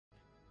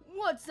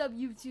What's up,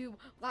 YouTube?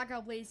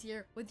 Blackout Blaze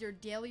here with your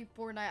daily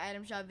Fortnite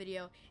item shop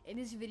video. In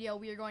this video,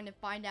 we are going to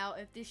find out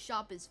if this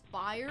shop is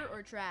fire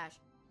or trash.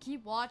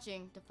 Keep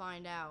watching to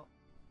find out.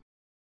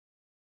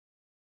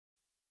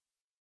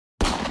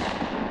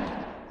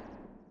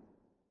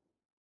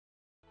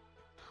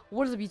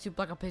 What is up, YouTube?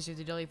 Blackout Blaze here with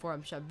the daily Fortnite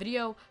item shop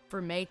video for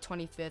May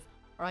 25th.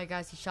 Alright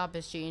guys, the shop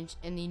has changed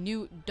and the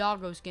new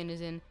Doggo skin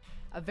is in.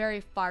 A very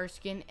fire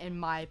skin in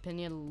my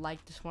opinion.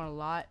 Like this one a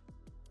lot.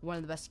 One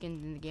of the best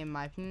skins in the game in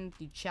my opinion.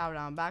 The chow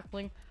down back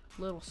bling,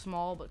 a little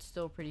small but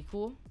still pretty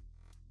cool.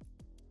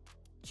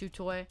 Chew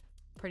toy,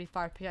 pretty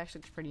fire. Pickaxe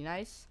looks pretty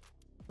nice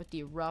with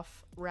the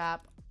Ruff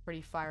wrap,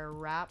 pretty fire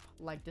wrap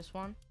like this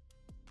one.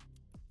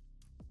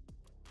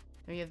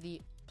 Then we have the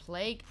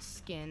plague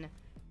skin,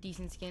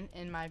 decent skin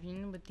in my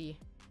opinion with the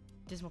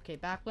dismal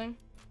cape back bling.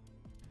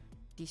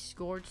 The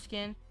Scourge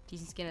skin,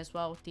 decent skin as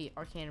well with the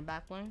arcane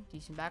back bling,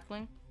 decent back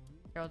bling.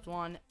 Herald's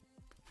one,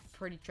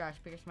 pretty trash.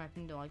 Pickaxe in my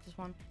opinion, don't like this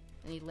one.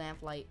 And the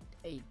Lamplight,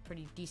 a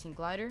pretty decent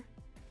glider.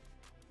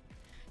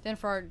 Then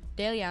for our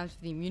daily items,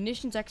 the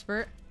Munitions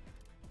expert,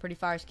 pretty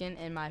fire skin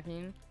in my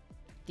opinion.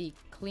 The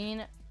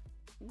clean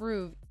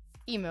groove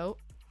emote,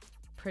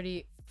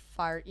 pretty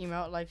fire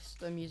emote, likes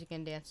the music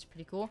and dance, is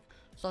pretty cool.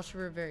 It's also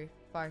a very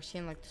fire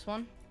skin like this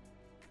one.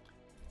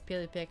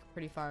 Peely pick,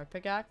 pretty fire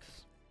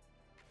pickaxe.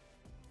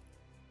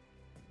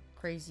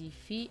 Crazy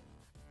feet,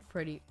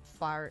 pretty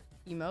fire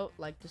emote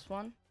like this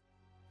one.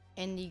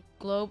 And the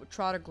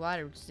Globetrotter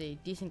glider, which is a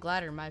decent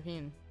glider in my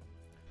opinion.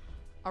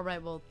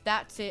 Alright, well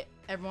that's it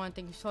everyone.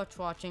 Thank you so much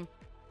for watching.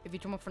 If you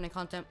enjoy more Fortnite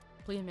content,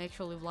 please make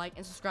sure to leave a like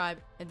and subscribe.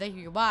 And thank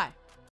you, goodbye.